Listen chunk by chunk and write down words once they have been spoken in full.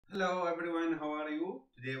Hello everyone, how are you?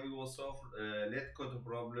 Today we will solve Leetcode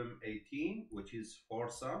problem 18, which is for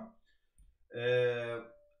sum.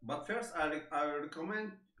 But first, I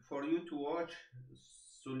recommend for you to watch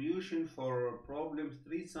solution for problem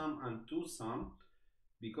 3 sum and 2 sum,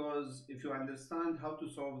 because if you understand how to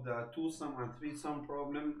solve the 2 sum and 3 sum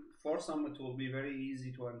problem, 4 sum it will be very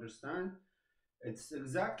easy to understand. It's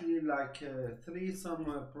exactly like 3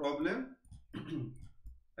 sum problem,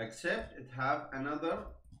 except it have another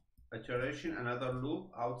iteration, another loop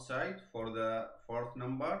outside for the fourth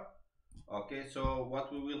number. Okay, so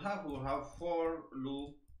what we will have, for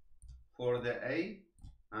loop for the A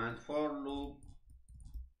and for loop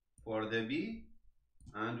for the B,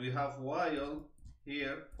 and we have while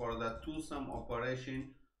here for the two sum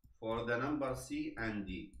operation for the number C and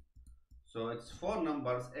D. So it's four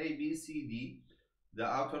numbers A, B, C, D. The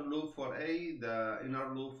outer loop for A, the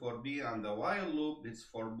inner loop for B, and the while loop is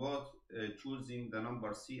for both choosing the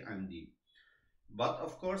number C and D. But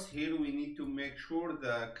of course here we need to make sure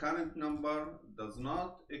the current number does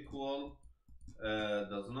not equal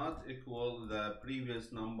the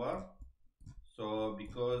previous number. So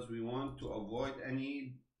because we want to avoid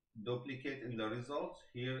any duplicate in the results,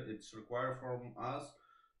 here it's required from us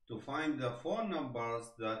to find the four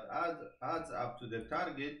numbers that adds up to the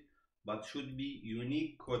target but should be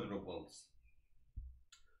unique quadruples.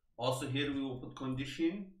 Also here we will put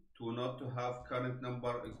condition to not to have current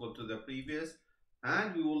number equal to the previous,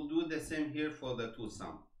 and we will do the same here for the two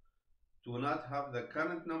sum. To not have the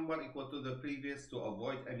current number equal to the previous to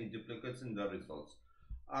avoid any duplicates in the results.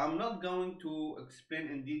 I'm not going to explain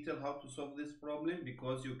in detail how to solve this problem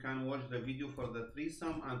because you can watch the video for the 3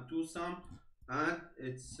 sum and 2 sum, and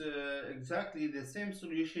it's exactly the same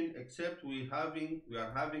solution except we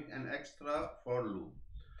are having an extra for loop.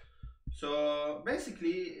 So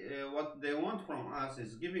basically what they want from us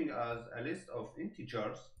is giving us a list of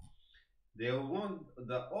integers. They want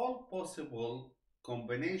the all possible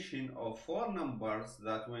combination of four numbers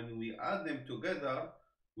that when we add them together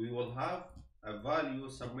we will have a value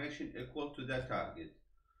summation equal to the target.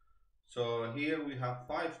 So here we have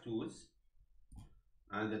 5 twos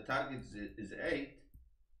and the target is 8.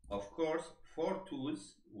 Of course 4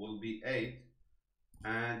 twos will be 8,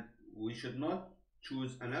 and we should not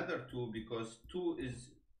choose another 2 because 2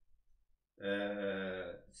 is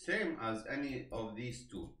same as any of these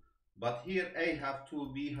two. But here A have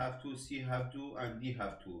 2, B have 2, C have 2, and D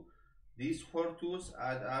have 2. These 4 twos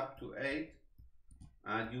add up to 8.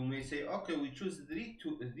 And you may say, okay, we choose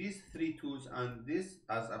these 3 twos and this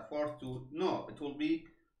as a 4th two. No, it will be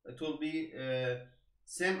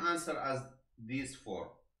same answer as these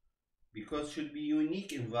 4, because should be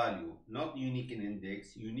unique in value, not unique in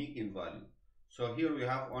index, unique in value. So here we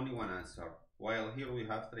have only one answer, while here we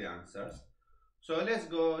have 3 answers. So let's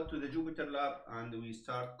go to the Jupyter Lab and we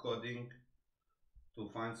start coding to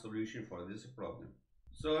find solution for this problem.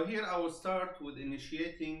 So here I will start with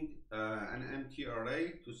initiating an empty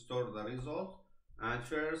array to store the result. And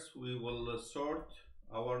first we will sort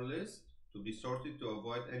our list to be sorted to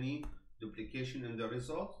avoid any duplication in the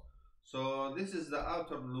result. So this is the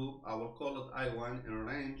outer loop. I will call it I1 in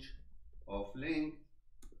range of length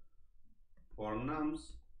for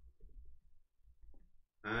nums.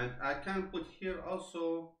 And I can put here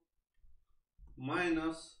also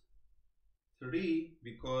minus 3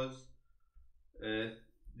 because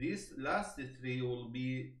these last 3 will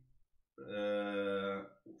be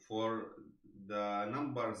for the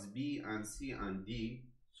numbers B and C and D.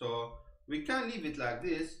 So we can leave it like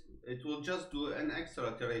this. It will just do an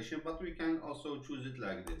extra iteration, but we can also choose it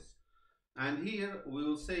like this. And here we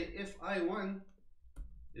will say if I1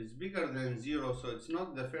 is bigger than 0, so it's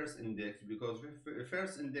not the first index, because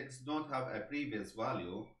first index don't have a previous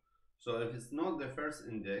value. So if it's not the first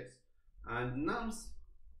index, and nums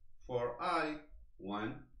for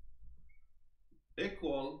I1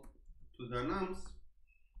 equal to the nums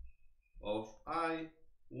of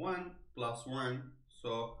I1 plus 1,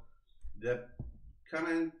 so the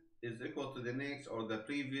current is equal to the next, or the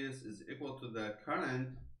previous is equal to the current,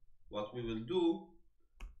 what we will do,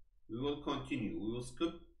 we will continue. We will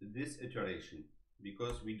skip this iteration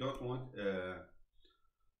because we don't want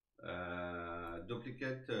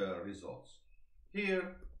duplicate results.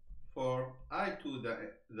 Here for I2,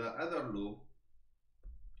 the other loop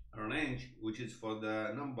range, which is for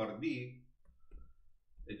the number B,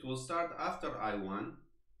 it will start after I1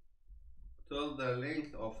 till the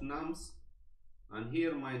length of nums, and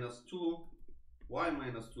here minus 2, why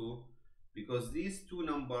minus 2? Because these two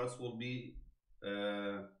numbers will be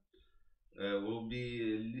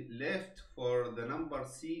left for the number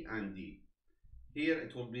C and D. Here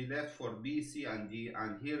it will be left for B, C, and D,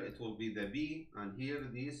 and here it will be the B, and here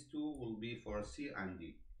these two will be for C and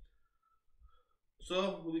D.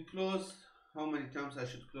 So we close. How many times I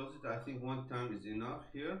should close it? I think one time is enough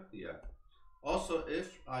here. Yeah. Also,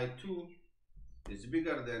 if I2 is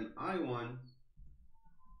bigger than I1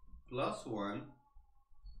 plus 1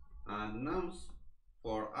 and nums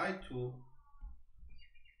for I2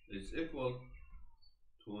 is equal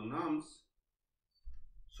to nums,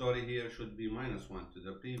 sorry, here should be minus 1 to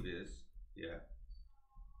the previous, yeah,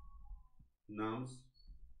 nums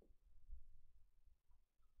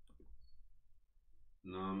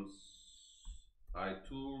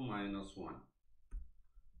I2 minus 1.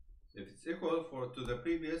 If it's equal to the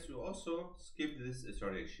previous, we also skip this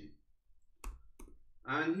iteration.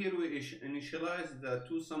 And here we initialize the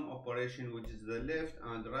two-sum operation, which is the left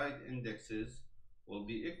and right indexes will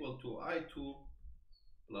be equal to I2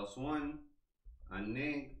 plus 1 and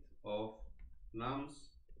neg of nums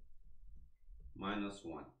minus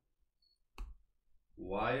 1,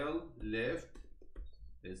 while left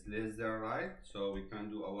is less than right, so we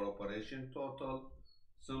can do our operation. Total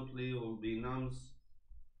simply will be nums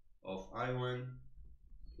of I1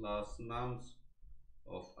 plus nums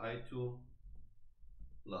of I2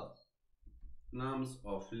 plus nums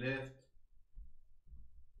of left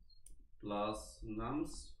plus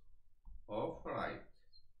nums of right.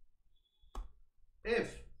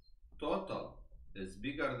 If total is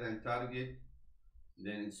bigger than target,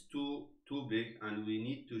 then it's too big and we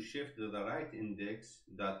need to shift the right index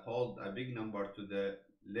that hold a big number to the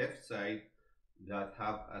left side that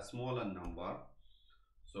have a smaller number.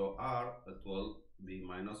 So R, it will be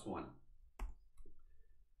minus 1.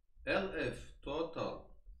 If total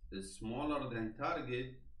is smaller than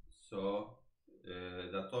target, so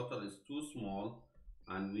the total is too small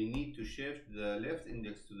and we need to shift the left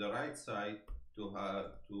index to the right side to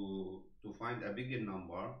find a bigger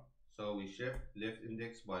number, so we shift left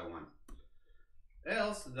index by 1.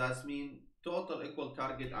 Else that means total equal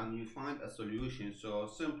target and we find a solution. So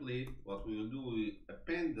simply what we will do, we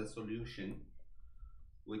append the solution,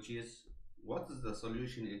 which is, what is the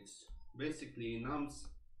solution? It's basically nums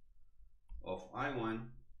of I1,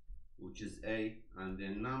 which is A, and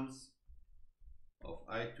then nums of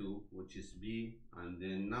I2, which is B, and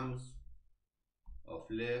then nums of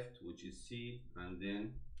left, which is C, and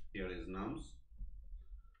then here is nums,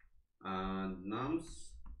 and nums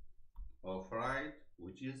of right,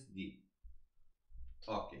 which is D.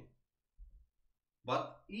 Okay.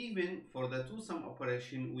 But even for the two-sum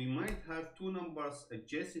operation, we might have two numbers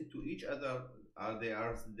adjacent to each other. They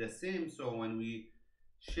are the same, so when we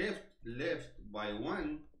shift left by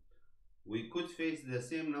 1, we could face the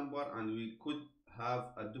same number and we could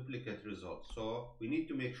have a duplicate result. So we need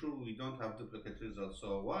to make sure we don't have duplicate results.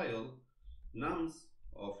 So while nums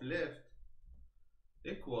of left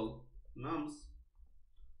equal nums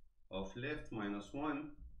of left minus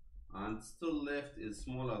 1, and still left is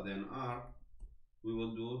smaller than R, we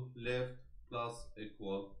will do left plus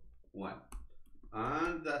equal 1.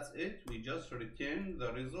 And that's it. We just return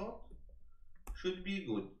the result. Should be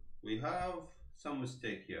good. We have some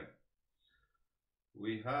mistake here.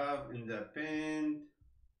 We have in the append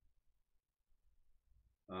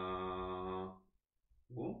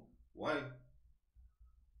while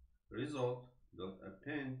result dot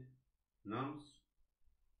append nums,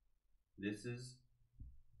 this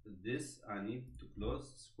I need to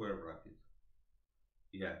close square bracket.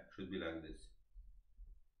 Yeah, should be like this.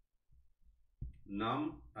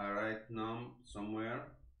 Num, I write num somewhere.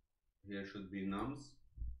 Here should be nums.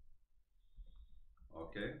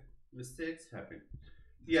 Okay, mistakes happen.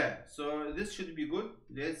 Yeah, so this should be good.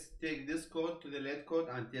 Let's take this code to the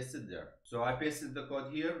Leetcode and test it there. So I pasted the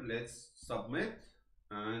code here. Let's submit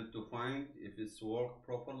and to find if it's worked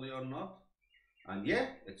properly or not. And yeah,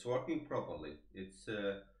 it's working properly. It's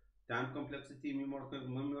time complexity, memory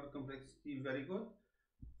complexity, very good.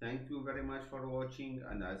 Thank you very much for watching,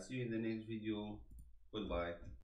 and I'll see you in the next video. Goodbye.